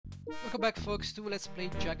Welcome back, folks, to Let's Play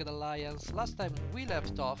Jagged Alliance. Last time we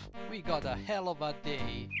left off, we got a hell of a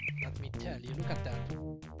day. Let me tell you, look at that.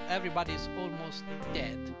 Everybody's almost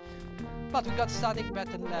dead. But we got Static,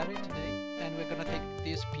 Beth and Larry today, and we're gonna take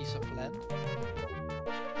this piece of land.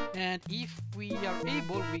 And if we are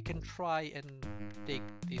able, we can try and take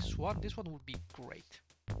this one. This one would be great.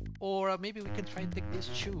 Or maybe we can try and take these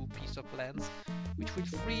two pieces of lands, which will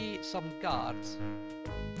free some guards.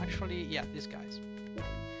 Actually, yeah, these guys.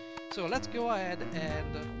 So let's go ahead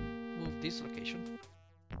and move this location.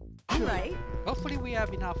 Alright. Hopefully we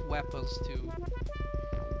have enough weapons to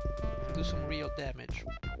do some real damage.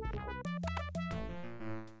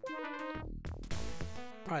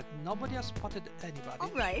 Alright, nobody has spotted anybody.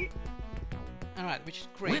 Alright. Alright, which is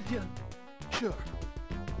great. With you. Sure.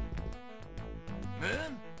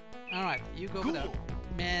 Man. Alright, you go over there.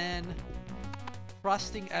 Man.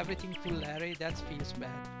 Trusting everything to Larry, that feels bad.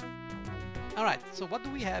 Alright, so what do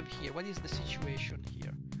we have here? What is the situation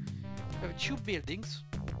here? We have two buildings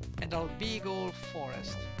and a big old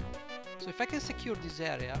forest. So if I can secure this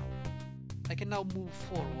area, I can now move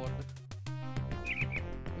forward.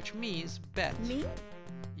 Which means, Beth,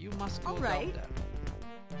 you must go down there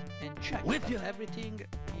and check that everything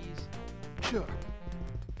is sure.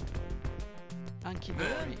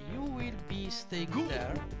 hunky-dory. You will be staying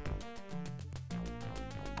there,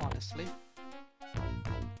 honestly.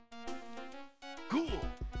 Cool.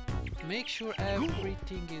 Make sure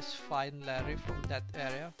everything is fine, Larry, from that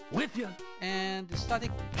area. With you. And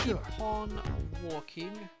Static, keep on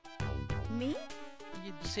walking. Me?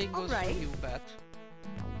 The same goes for you, Beth.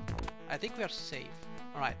 I think we are safe.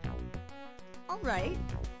 Alright. Alright.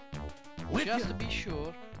 Just to be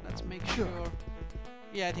sure, let's make sure.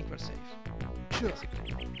 Yeah, I think we're safe. Sure.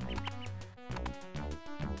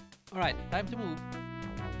 Alright, time to move.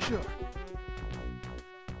 Sure.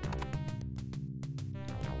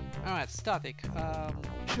 Alright, Static.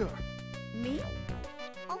 Sure. Me?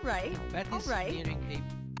 Alright. Beth is nearing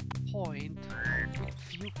a point with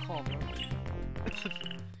few cover.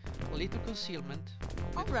 Little concealment.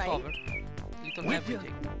 Little cover. Little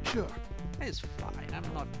everything. Sure. It's fine.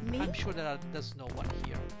 I'm sure that there's no one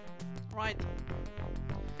here. Right.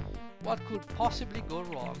 What could possibly go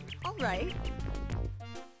wrong? Alright.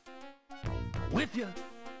 With you.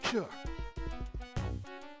 Sure.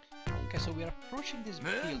 Okay, so we are approaching this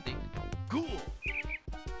building. Cool.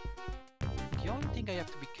 The only thing I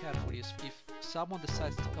have to be careful is if someone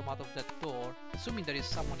decides to come out of that door, assuming there is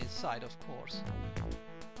someone inside, of course.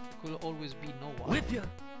 There could always be no one. With you.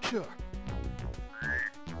 Sure.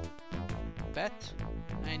 Beth,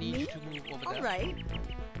 I need you to move over there. Alright.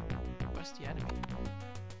 Where's the enemy?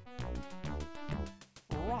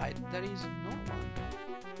 Right, there is no one.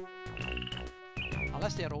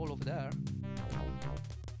 Unless they are all over there.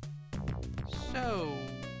 So,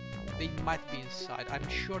 they might be inside. I'm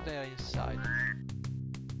sure they are inside.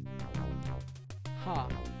 Huh.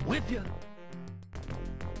 With you.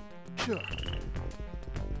 Sure.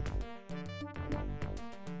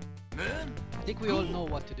 Man. I think we all know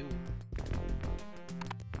what to do.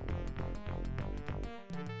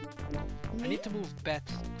 I need to move Beth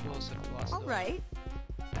closer to us. Alright.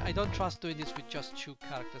 I don't trust doing this with just two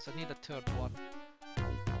characters. I need a third one.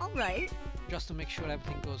 Alright. Just to make sure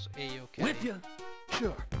everything goes A-okay. With you.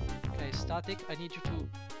 Sure. Okay, Static, I need you to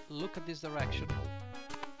look at this direction.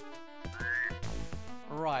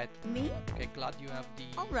 Right. Me? Okay, glad you have the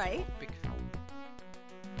pick.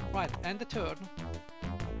 Right, and the turn.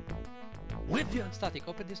 With you. Static,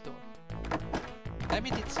 open this door. Damn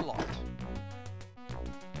it, it's locked.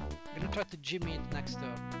 I'm gonna try to jimmy it next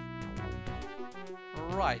turn.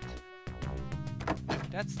 Right.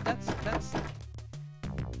 That's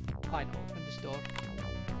fine, open this door.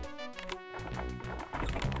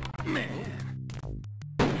 Man.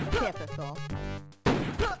 Typical.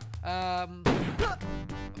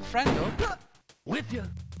 Friendo? With you.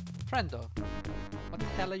 Friendo, what the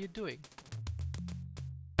hell are you doing?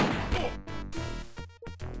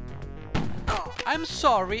 I'm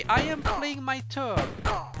sorry, I am playing my turn.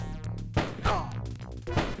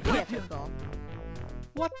 Typical.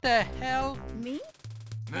 What the hell? Me?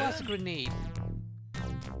 Who has a grenade?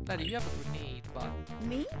 Daddy, you have a grenade, but...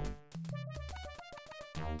 Me?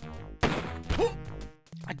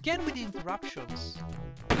 Again with the interruptions.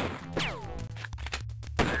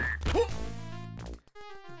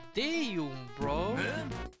 Damn, bro.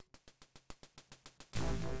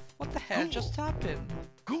 What the hell just happened?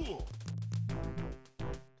 Cool.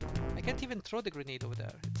 I can't even throw the grenade over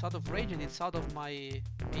there. It's out of range and it's out of my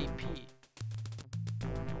AP.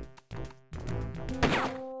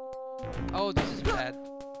 Oh, this is bad.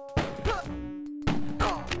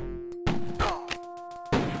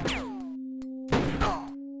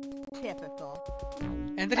 Typical.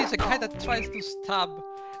 And there is a guy that tries to stab.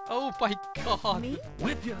 Oh my god. Me?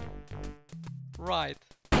 With you. Right.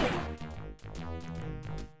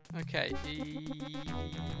 Okay,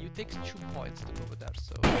 you take 2 points to go over there,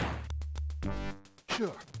 so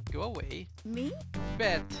Sure. go away. Me?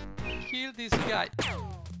 Beth, kill this guy.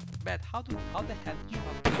 Beth, how the hell did you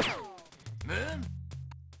not do this? Man.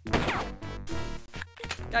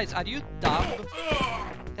 Guys, are you dumb?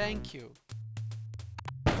 Thank you.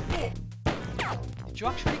 Did you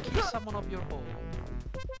actually kill someone of your own?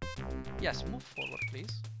 Yes, move forward,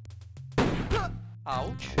 please.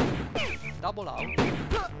 Ouch. Double ouch.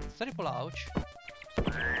 Triple ouch.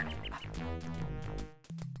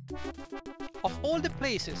 Of all the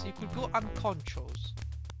places you could go unconscious,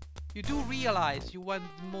 you do realize you went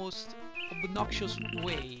the most obnoxious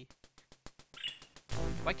way.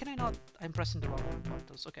 Why can I not? I'm pressing the wrong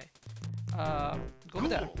buttons. Okay. Go over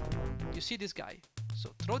there. You see this guy.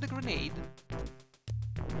 So throw the grenade.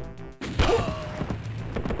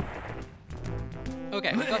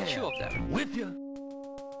 Okay, we got 2 of them. With you.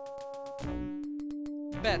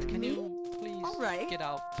 Beth, can Me? you please Alright. get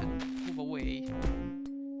out and move away?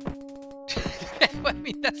 I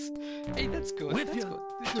mean, hey, that's good. With That's you. good.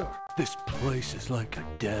 Good job. Sure. This place is like a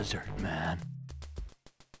desert, man.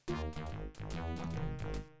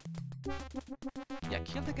 Yeah,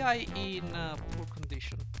 kill the guy in poor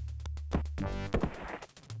condition.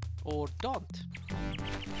 Or don't.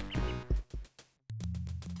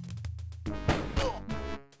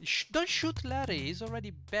 Don't shoot Larry, he's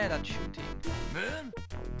already bad at shooting. Man.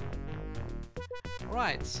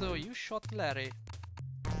 Right, so you shot Larry.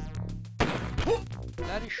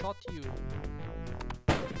 Larry shot you.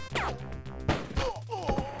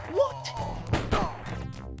 What?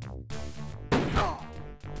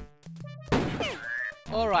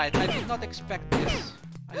 Alright, I did not expect this.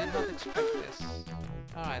 I did not expect this.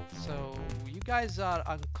 Alright, so you guys are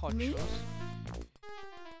unconscious.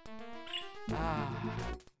 Ah.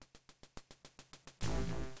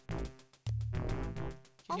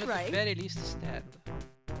 Can you at Alright. the very least stand?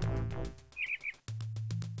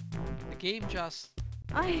 The game just...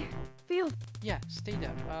 I feel Yeah, stay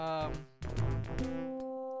there.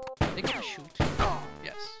 They're gonna shoot.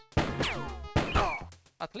 Yes.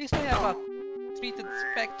 At least I have a treated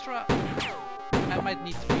Spectra. I might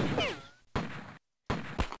need to reload.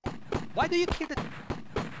 Why do you kill the...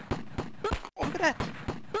 Look at that!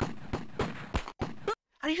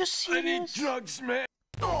 Are you I need serious? drugs, man.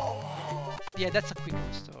 Yeah, that's a quick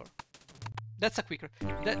restore. That's a quicker.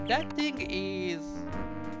 That thing is...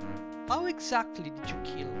 How exactly did you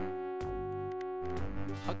kill?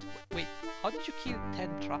 Wait, how did you kill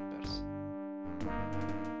 10 trappers?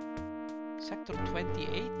 Sector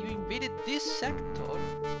 28? You invaded this sector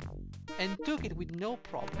and took it with no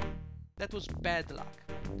problem. That was bad luck.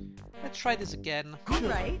 Let's try this again.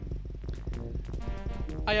 alright.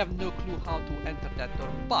 I have no clue how to enter that door,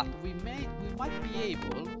 but we might be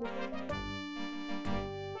able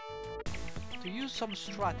to use some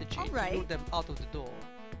strategy to Alright. lure them out of the door.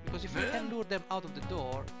 Because if we can lure them out of the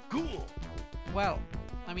door, Cool. well,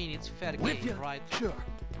 I mean, it's fair With game, you. right? Sure.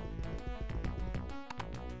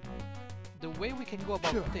 The way we can go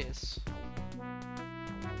about Sure. this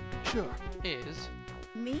Sure. is,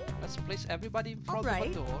 Me? let's place everybody in front of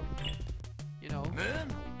Alright. a door, you know. Man.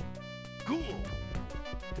 Cool.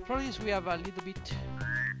 The problem is we have a little bit,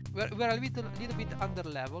 we're a little bit under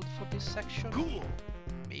leveled for this section. Cool.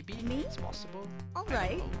 Maybe, Me? it's possible. I don't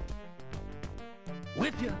Alright. know.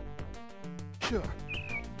 With you. Sure.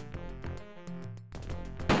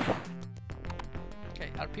 Okay,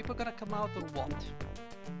 are people gonna come out or what?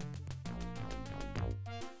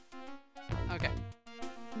 Okay,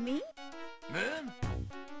 Me? Man.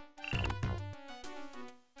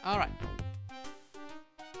 alright.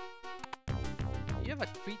 You have a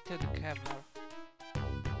treated Kevlar.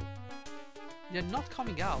 They're not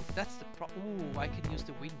coming out, that's the Ooh, I can use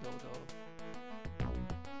the window though.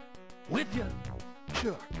 With you.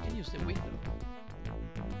 Sure. I can use the window.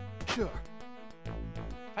 Sure.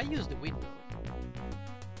 If I use the window,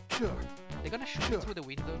 Sure. they're gonna shoot me Sure. through the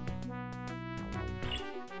window.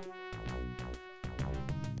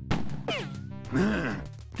 Man,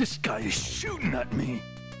 this guy is shooting at me.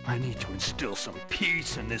 I need to instill some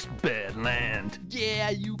peace in this bad land. Yeah,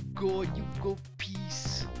 you go,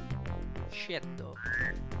 peace. Shit though.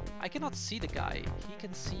 I cannot see the guy, he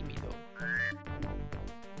can see me though.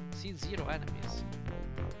 See 0 enemies.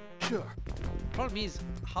 Sure. Problem is,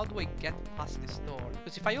 how do I get past this door?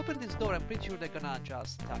 Because if I open this door, I'm pretty sure they're gonna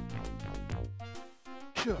just attack me.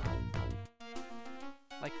 Sure.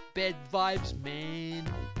 Like, bad vibes, man.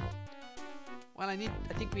 Well, I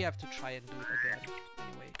think we have to try and do it again.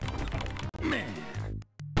 Anyway. Man.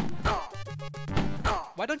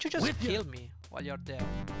 Why don't you just kill me while you're there?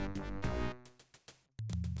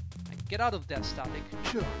 Like, get out of there, Static.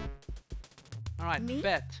 Sure. Alright, Me?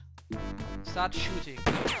 Beth. Start shooting.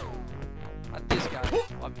 At this guy,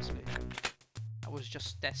 obviously. I was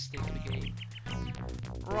just testing the game.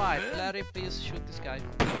 Right, Larry, please shoot this guy.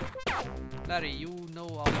 Larry, you know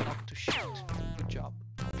how not to shoot. Good job.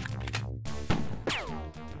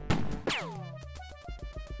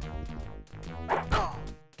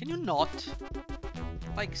 Can you not?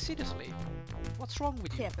 Like, seriously? What's wrong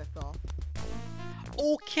with you? Typical.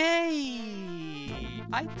 Okay!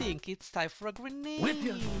 I think it's time for a grenade! With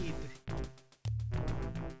ya.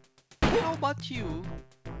 How about you?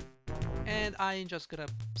 And I'm just gonna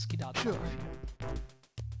skedaddle Sure. out of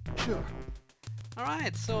here. Sure.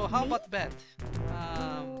 Alright, so how Me? about Beth?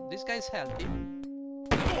 This guy's healthy.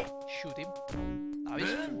 Shoot him. Now he's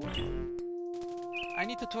full. I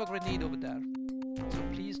need to throw a grenade over there. So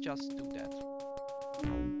please just do that.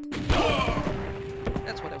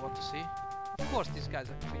 That's what I want to see. Of course these guys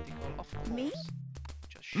are critical, of course. Me?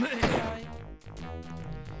 Just shoot this guy.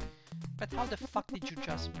 But how the fuck did you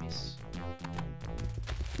just miss?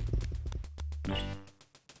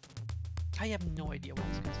 I have no idea what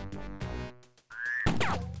this guy's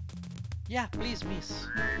doing. Yeah, please miss.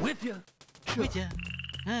 With you. With ya.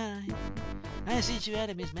 I see two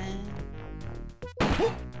enemies, man.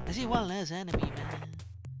 I see one less enemy,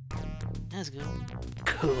 man. Let's go.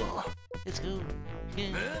 Cool. Let's go.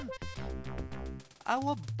 Yeah. How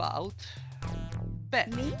about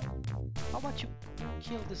Beth? Me? How about you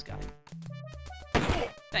kill this guy?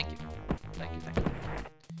 Thank you. Thank you, thank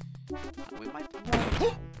you. We might want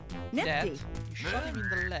that. Nifty. You shot him in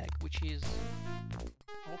the leg, which is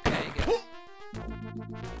okay, I guess.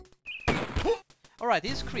 Alright,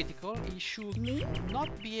 he's critical. He should Me? not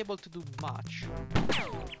be able to do much.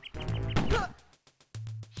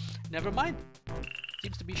 Never mind.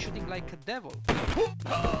 Seems to be shooting like a devil.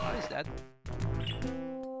 How is that?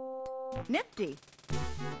 Nifty.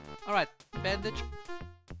 Alright, bandage.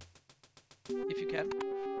 If you can.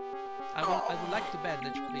 I would like to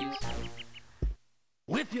bandage, please.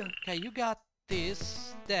 With you. Okay, you got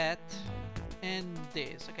this, that, and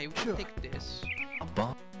this. Okay, we can Sure. take this. A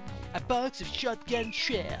bomb. A box of shotgun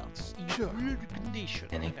shells in Sure. good condition.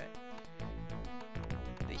 Any- Okay.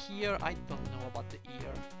 The ear, I don't know about the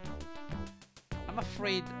ear. I'm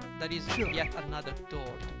afraid there is Sure. yet another door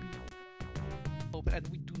to be open, and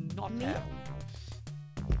we do not Me? have.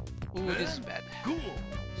 Ooh, this is bad. Cool.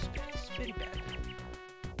 This is bad. This is very bad.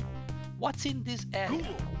 What's in this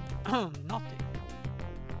area? Cool. Nothing.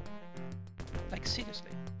 Like,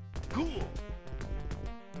 seriously. Cool.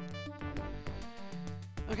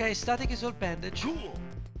 Okay, static is all bandage. Cool.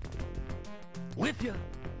 With you.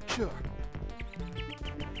 Sure.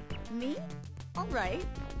 Me? Alright.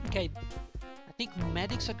 Okay, I think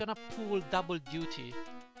medics are gonna pull double duty.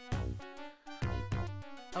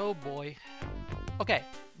 Oh boy. Okay,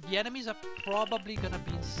 the enemies are probably gonna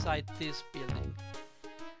be inside this building.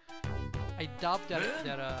 I doubt they're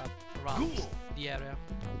around Cool. the area.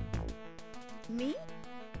 Me?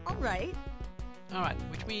 Alright. Alright,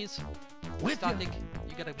 which means With static, you.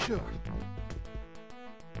 you gotta. Sure.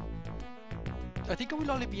 I think I will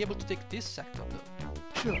only be able to take this sector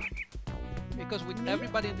though. Sure. Because with Me?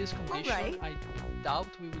 everybody in this condition, Alright. I doubt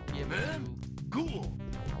we would be able Man. to. Cool.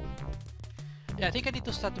 Yeah, I think I need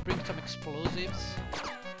to start to bring some explosives.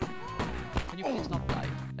 Can you please not die?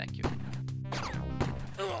 Thank you.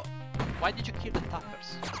 Why did you kill the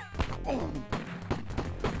tappers?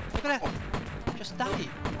 Look at that! Just die!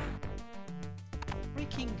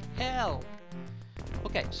 Freaking hell!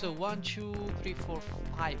 Okay, so 1, 2, 3, 4,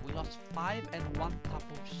 5. We lost 5 and 1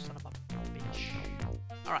 tapper, son of a bitch.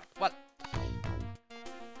 Alright, well.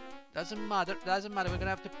 Doesn't matter, we're gonna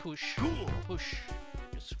have to push. Cool. Push.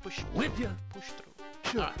 Just push. With you. Push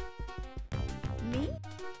through. Sure. Alright. Me?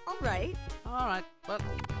 Alright. Alright, well.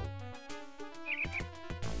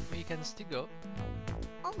 We can still go.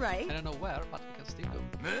 Alright. I don't know where, but we can still go.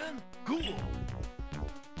 Man. Cool.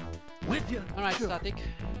 With you. Alright, Sure. Static.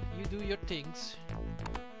 You do your things.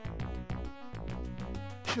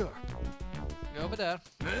 Sure. Go over there.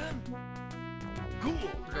 Man. Cool.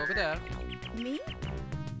 Go over there. Me?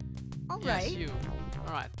 Yes, Alright. you.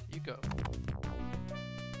 Alright, you go.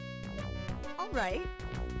 Alright.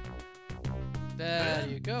 There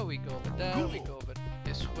you go. We go over there. We go over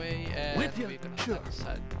this way, and With ya. we're gonna Sure. stand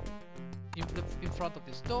aside in front of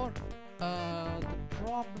this door. The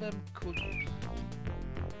problem could.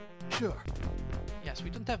 Sure. Yes, we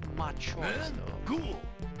don't have much choice Man. though. Cool.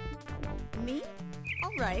 Me?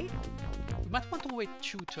 Alright. You might want to wait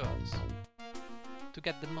 2 turns to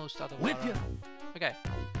get the most out of With our... ya. Okay.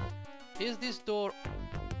 Is this door...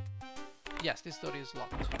 Yes, this door is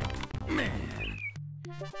locked. Man.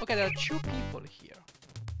 Okay, there are 2 people here,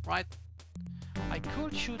 right? I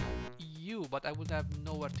could shoot you, but I would have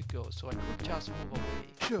nowhere to go, so I could just move away.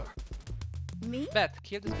 Sure. Me? Beth,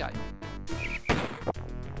 kill this guy.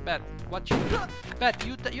 Beth, what you... Beth,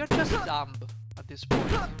 you're just dumb at this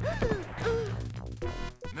point.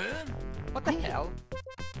 Man. What the hell?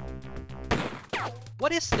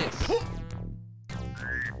 What is this?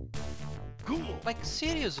 Cool. Like,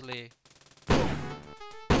 seriously?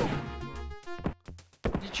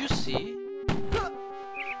 Did you see?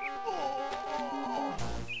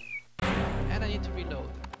 And I need to reload.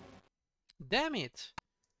 Damn it!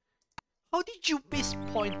 How did you miss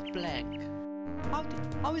point blank?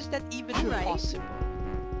 How is that even Right. possible?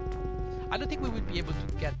 I don't think we will be able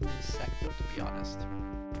to get this sector, to be honest.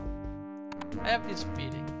 I have this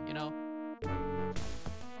feeling, you know?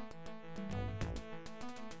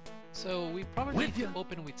 So we probably need to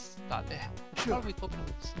open with static. The problem with opening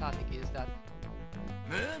with static is that,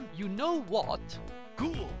 Man. you know what?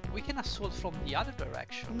 Cool. We can assault from the other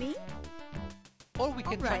direction. Me? Or we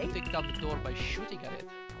can try to Alright. take down the door by shooting at it.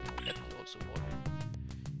 That could also work.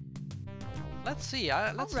 Let's see,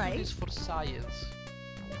 let's do Alright. this for science.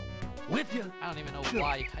 With ya. I don't even know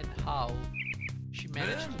why and how she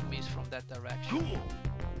managed to miss from that direction. Cool.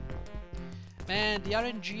 Man, the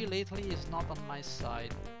RNG lately is not on my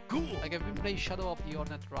side. Cool. Like, I've been playing Shadow of the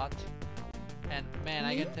Hornet Rat, and man,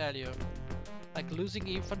 I Me? can tell you, like, losing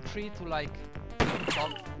infantry to, like,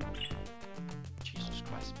 top... Jesus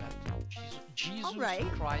Christ, Beth. Jesus Alright.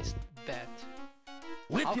 Christ, Beth.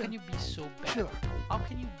 With How ya. can you be so bad? Sure. How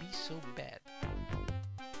can you be so bad?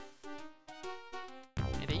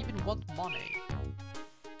 And they even want money.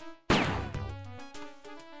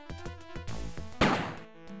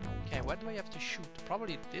 Okay, where do I have to shoot?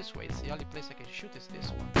 Probably this way. It's the only place I can shoot is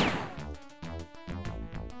this one.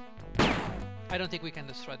 I don't think we can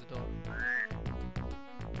destroy the door.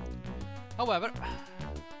 However,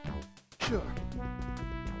 Sure.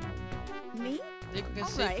 Me? I think we can Alright.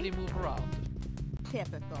 safely move around.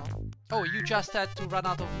 Typical. Oh, you just had to run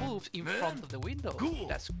out of moves in Man, front of the window. cool.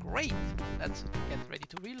 That's great. Let's get ready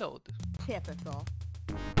to reload. Typical.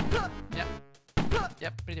 Yep.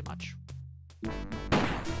 Yep, pretty much.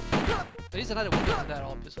 There is another window there,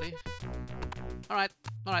 obviously. Alright,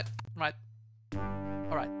 alright, alright.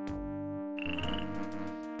 Alright.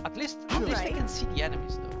 At least I Alright. can see the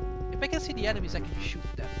enemies, though. If I can see the enemies, I can shoot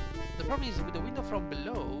them. The problem is, with the window from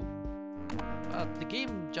below, the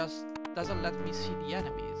game just doesn't let me see the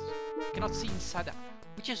enemies. I cannot see inside them,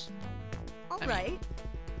 which is... Alright.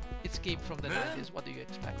 It's game from the Man. 90s, what do you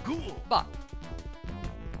expect? Cool. But,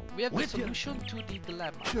 we have the With ya. solution to the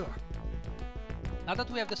dilemma. Sure. Now that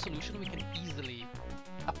we have the solution, we can easily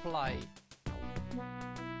apply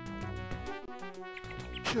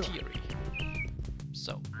Sure. theory.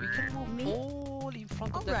 So, we can move Me? all in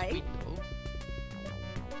front of that Alright. window,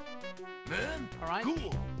 Man. alright?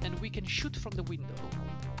 Cool. And we can shoot from the window.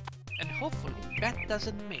 And hopefully, that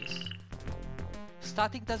doesn't miss.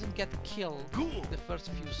 Static doesn't get killed Cool. the first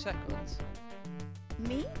few seconds,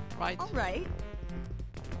 Me? right? Alright.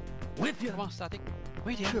 With ya. Come on, Static.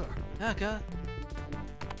 Wait here. Sure. Okay.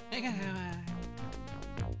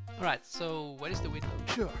 Alright, so where is the window?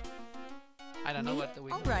 Sure. I don't know Me? where the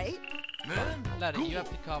window Alright. Man. Larry, Cool. you have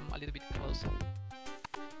to come a little bit closer.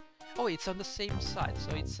 Oh, it's on the same side,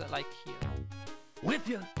 so it's like here. With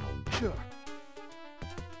ya. Sure.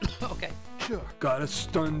 Okay. Sure. Got a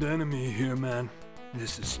stunned enemy here, man.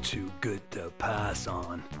 This is too good to pass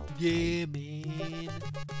on. Yeah, man.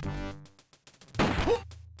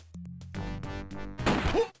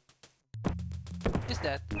 Is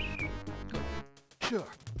that? Good. Sure.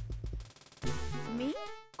 Me?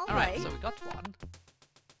 Alright, Alright. so we got one.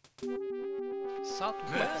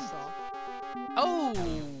 Southwest. Man. Oh,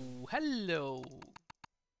 hello.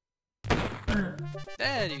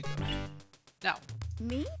 There you go. Now,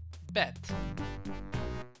 Me? Beth,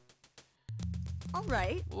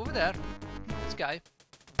 Alright. over there. This guy.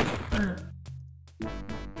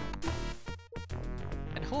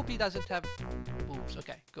 And hope he doesn't have boobs.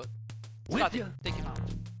 Okay, good. With Static, ya. take him out.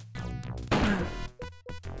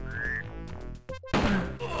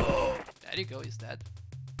 There you go, he's dead.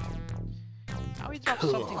 Now he drops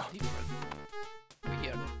something different.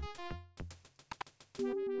 Weird.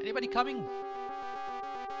 Anybody coming?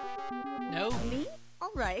 No? Me?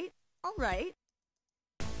 Alright. Alright.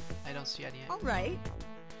 I don't see any. Alright.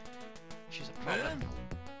 She's a problem. Man.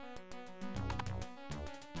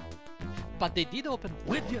 But they did open the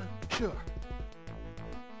With door. ya. Sure.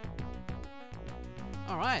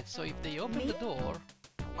 Alright, so if they open Me? the door...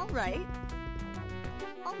 Alright.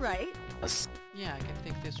 Alright. Yeah, I can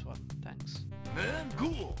take this one, thanks. Man,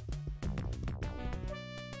 cool.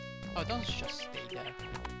 Oh, don't just stay there.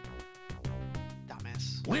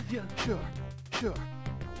 Dumbass. With you. Sure. Sure.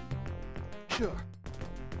 Sure.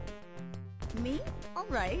 Me?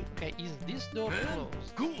 Alright. Okay, is this door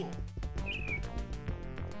closed? Cool.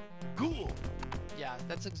 Cool. Yeah,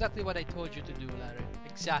 that's exactly what I told you to do, Larry.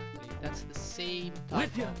 Exactly. That's the same type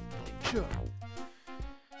With ya. of thing. Sure.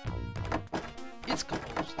 It's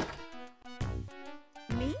closed.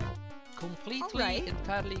 Me? Completely, Alright.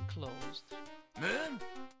 entirely closed. Man,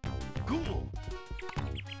 cool.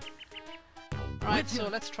 Right, With ya. so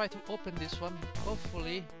let's try to open this one.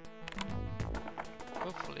 Hopefully,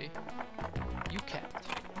 you can't.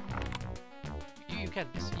 You can't.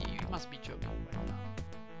 You must be joking right now.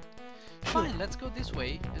 Fine, let's go this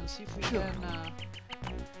way and see if we Sure.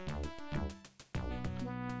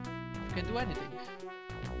 can do anything.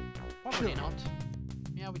 Probably Sure. not.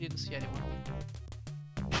 Yeah, we didn't see anyone.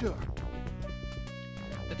 Sure.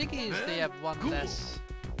 The thing is, they have one Cool. less.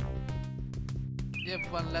 They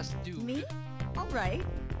have one less dude Me? Alright.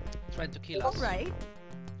 trying to kill us, Alright.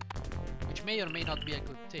 which may or may not be a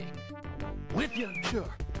good thing. With you.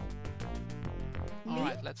 Sure. Me?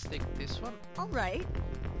 Alright, let's take this one. Alright.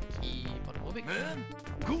 Keep on moving. Man,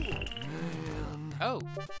 cool. Man. Oh,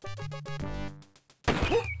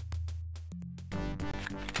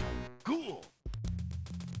 Cool.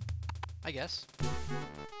 I guess.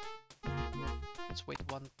 Let's wait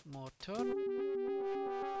one more turn.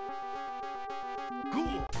 Cool.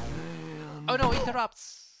 Man. Oh no,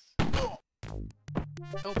 interrupts! Oh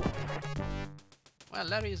boy. Well,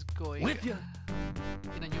 Larry is going With you.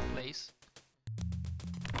 in a new place.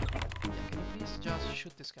 Yeah, can you please just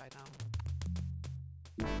shoot this guy now?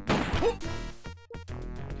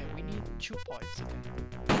 Okay, we need 2 points.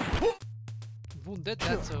 Okay. Wounded,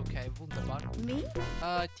 that's okay. Wunderbar. Me?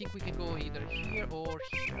 I think we can go either here or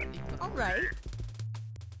here. I think we'll Alright.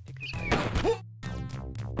 take this guy out.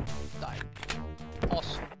 Die.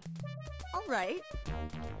 Awesome. Alright.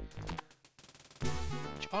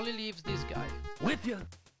 Which only leaves this guy. With you.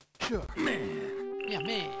 Sure. Man. Yeah,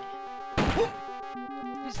 me.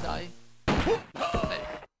 Please die. There,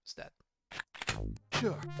 it's dead.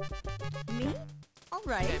 Sure. Me?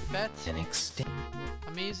 Alright. Okay, Beth.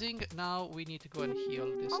 Amazing. Now we need to go and heal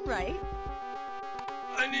this. Alright.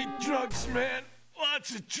 I need drugs, man.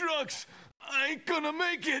 Lots of drugs. I ain't gonna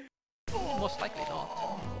make it. Most likely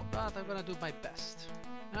not. But I'm gonna do my best.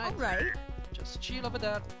 Right? Alright. Just chill over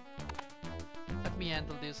there. Let me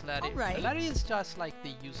handle this, Larry. Alright. Larry is just like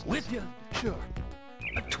the useless. With you. Sure.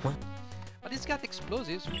 But he's got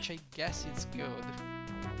explosives, which I guess is good.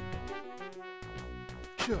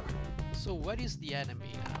 Sure. So where is the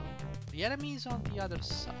enemy now? The enemy is on the other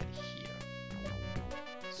side here.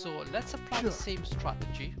 So let's apply the same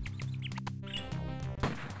strategy.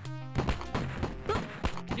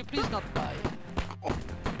 Can you please not die?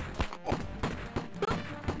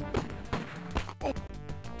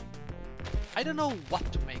 I don't know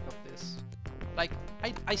what to make of this. Like,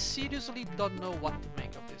 I seriously don't know what to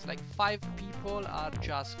make of this. Like, 5 people are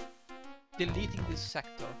just deleting this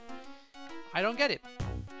sector. I don't get it.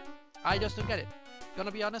 I just don't get it.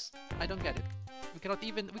 Gonna be honest, I don't get it. We cannot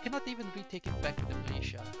even retake it back to the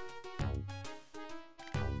militia.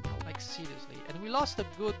 Like, seriously. And we lost a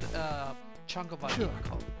good chunk of our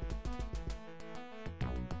income.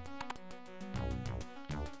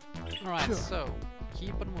 Alright, so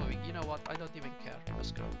keep on moving. You know what? I don't even care.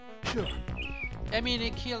 Let's go. Sure. I mean, they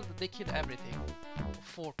killed everything.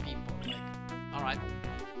 4 people. Like, alright.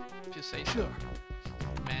 If you say so. Sure.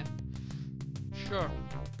 Man. Sure.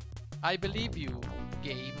 I believe you,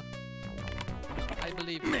 game. I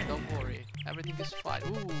believe you. Don't worry. Everything is fine.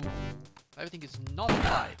 Ooh. Everything is not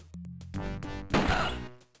fine.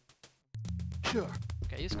 Sure.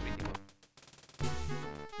 Okay, he's critical.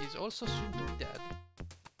 He's also soon to be dead.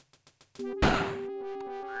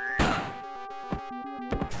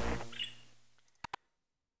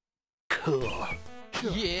 Cool.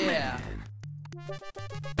 Sure. Yeah!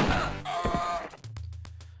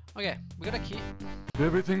 Okay, we got a key.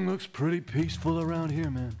 Everything looks pretty peaceful around here,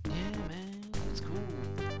 man. Yeah, man, it's cool.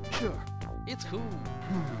 Sure. It's cool.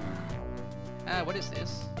 What is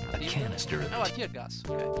this? A canister of Oh, a tear gas.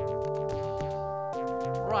 Okay.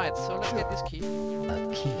 Right, so let's get this key. a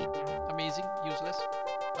key. Amazing, useless.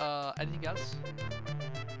 Anything else?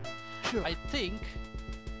 Sure. I think...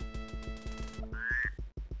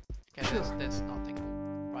 Okay, there's nothing.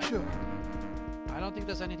 Right. Sure. I don't think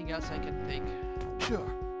there's anything else I can take. Sure.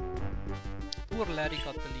 Poor Larry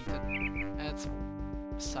got deleted. And it's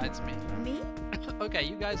besides me. Me? Okay,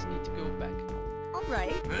 you guys need to go back. All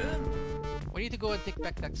right. We need to go and take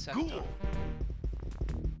back that sector. Cool.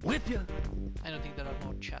 With ya. I don't think there are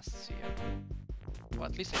more chests here. Well,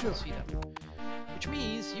 at least I can see them. Which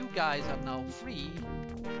means you guys are now free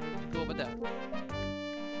to go over there.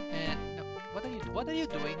 And no, what are you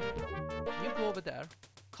doing? You go over there.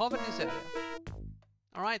 Cover this area.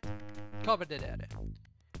 Alright? Cover that area.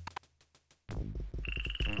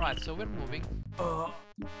 Right, so we're moving.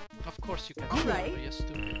 Of course you can. Alright. You're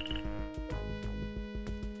stupid.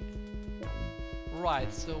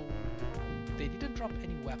 Right, so they didn't drop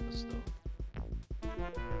any weapons though.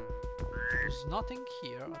 There's nothing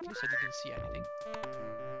here, at least I didn't see anything.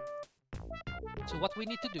 So what we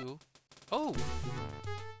need to do... Oh!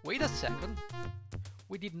 Wait a second.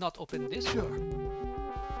 We did not open this door.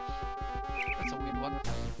 That's a weird one.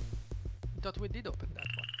 I thought we did open that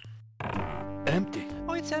one. Empty.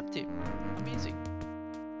 Oh, it's empty. Amazing.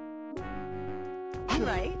 All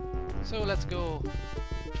right. So let's go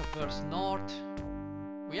traverse north.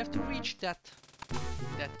 We have to reach that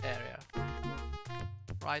area,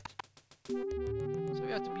 right? So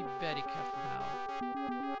we have to be very careful now.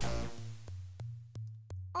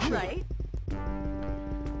 All right.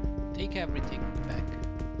 Take everything back,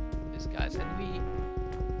 these guys, and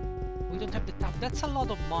we don't have the time. That's a lot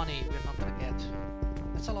of money we're not gonna get.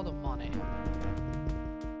 That's a lot of money.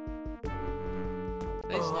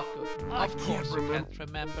 That's not good. Of course you can't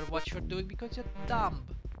remember what you're doing because you're dumb.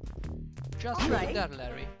 Just go there,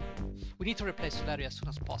 Larry. We need to replace Larry as soon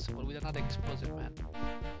as possible with another explosive man.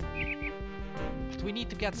 But we need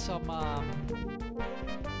to get some...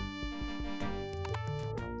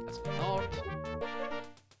 Let's go north.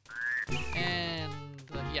 And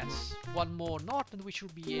yes, one more north and we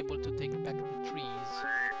should be able to take back the trees.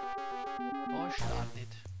 Gosh darn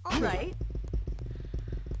it. Alright.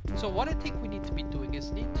 So what I think we need to be doing is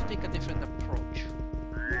need to take a different approach.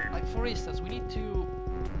 Like for instance, we need to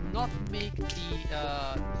not make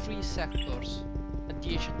the 3 sectors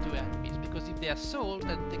adjacent to enemies, because if they are sold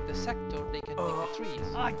and take the sector, they can take the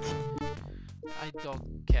trees. I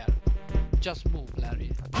don't care. Just move,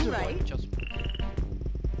 Larry. At this point, just move.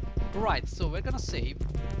 Right, so we're gonna save,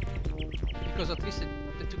 because at least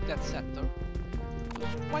they took that sector. It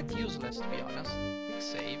was quite useless, to be honest. Quick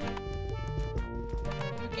save.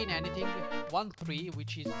 Do we gain anything? 1-3,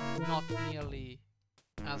 which is not nearly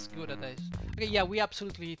as good as this. Okay, yeah, we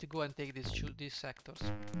absolutely need to go and take these sectors.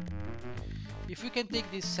 If we can take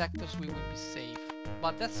these sectors, we will be safe.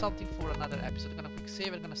 But that's something for another episode. I'm gonna quick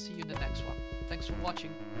save. I'm gonna see you in the next one. Thanks for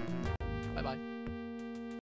watching. Bye bye.